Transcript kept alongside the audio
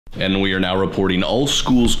and we are now reporting all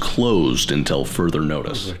schools closed until further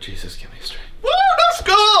notice. Oh, Lord Jesus, give me straight. Woo, let's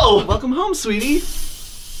go! Welcome home, sweetie.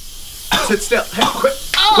 Sit still. Hey,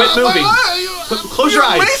 quit moving. Close your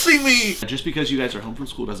eyes. You're racing me! Just because you guys are home from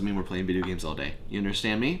school doesn't mean we're playing video games all day. You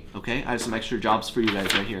understand me? Okay? I have some extra jobs for you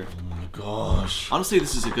guys right here. Oh my gosh. Honestly,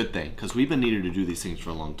 this is a good thing, because we've been needing to do these things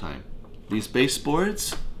for a long time. These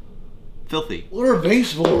baseboards, filthy. What are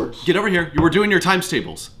baseboards? Get over here. You were doing your times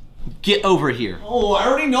tables. Get over here. Oh, I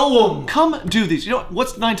already know them. Come do these. You know what?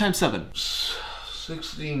 What's 9 times 7?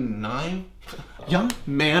 69? Young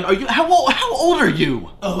man, are you? How old are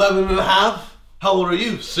you? 11 and a half? How old are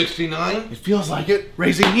you? 69? It feels like it.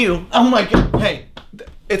 Raising you. Oh my god. Hey,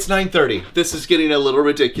 it's 9:30. This is getting a little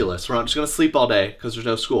ridiculous. We're not just gonna sleep all day because there's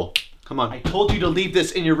no school. Come on. I told you to leave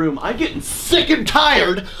this in your room. I'm getting sick and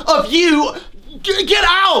tired of you. Get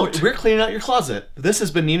out! We're cleaning out your closet. This has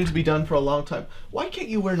been needing to be done for a long time. Why can't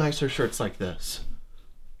you wear nicer shirts like this?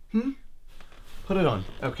 Put it on.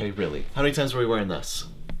 Okay, really. How many times were we wearing this?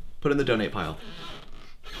 Put it in the donate pile.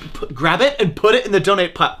 Grab it and put it in the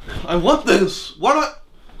donate pile. I want this. Why not?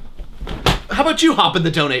 How about you hop in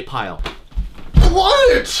the donate pile?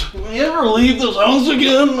 What? Will you ever leave this house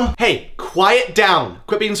again? Hey, quiet down.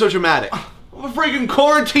 Quit being so dramatic. I'm a freaking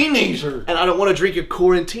quarantineager. And I don't want to drink a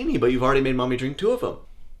quarantini, but you've already made mommy drink 2 of them.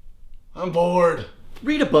 I'm bored.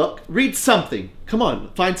 Read a book. Read something. Come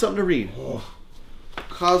on, find something to read. Oh.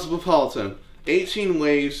 Cosmopolitan. 18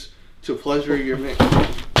 ways to pleasure your man.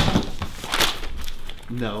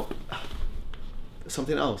 No.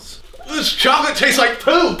 Something else. This chocolate tastes like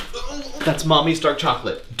poop. That's mommy's dark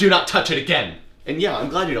chocolate. Do not touch it again. And yeah, I'm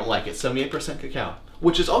glad you don't like it. 78% cacao.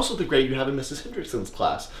 Which is also the grade you have in Mrs. Hendrickson's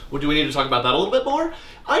class. Well, do we need to talk about that a little bit more?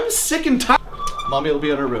 I'm sick and tired. Mommy will be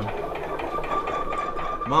in her room.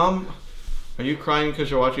 Mom, are you crying because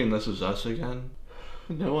you're watching This Is Us again?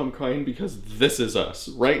 No, I'm crying because this is us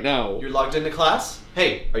right now. You're logged into class?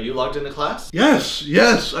 Hey, are you logged into class?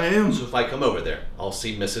 Yes, I am. So if I come over there, I'll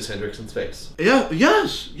see Mrs. Hendrickson's face. Yeah,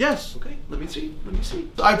 yes. Okay, let me see.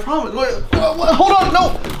 I promise. Wait, hold on,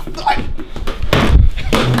 no.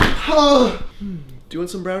 Do you want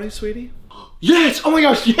some brownies, sweetie? Yes! Oh my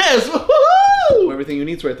gosh, yes! Well, everything you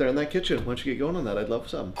need's right there in that kitchen. Why don't you get going on that? I'd love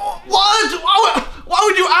some. What? Why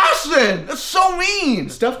would you ask then? That's so mean!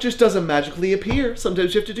 Stuff just doesn't magically appear.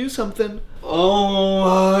 Sometimes you have to do something.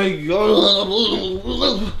 Oh my god.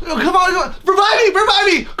 Come on, revive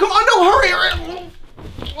me! Come on, no, hurry!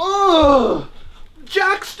 Oh,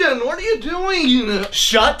 Jackson, what are you doing?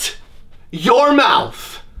 Shut your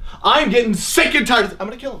mouth! I'm getting sick and tired. I'm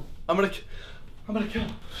gonna kill him. I'm gonna kill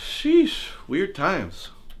him. Sheesh, weird times.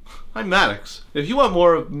 I'm Maddox. If you want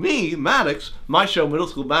more of me, Maddox, my show Middle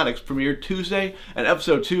School Maddox premiered Tuesday, and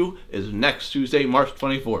episode 2 is next Tuesday, March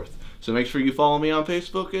 24th. So make sure you follow me on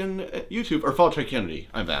Facebook and YouTube, or follow Trey Kennedy.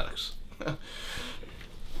 I'm Maddox. We're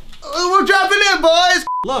dropping in, boys!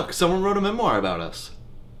 Look, someone wrote a memoir about us.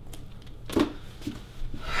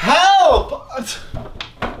 Help!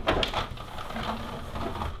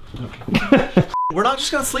 We're not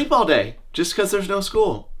just gonna sleep all day, just because there's no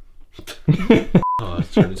school. Oh,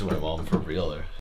 it's turned into my mom for real there.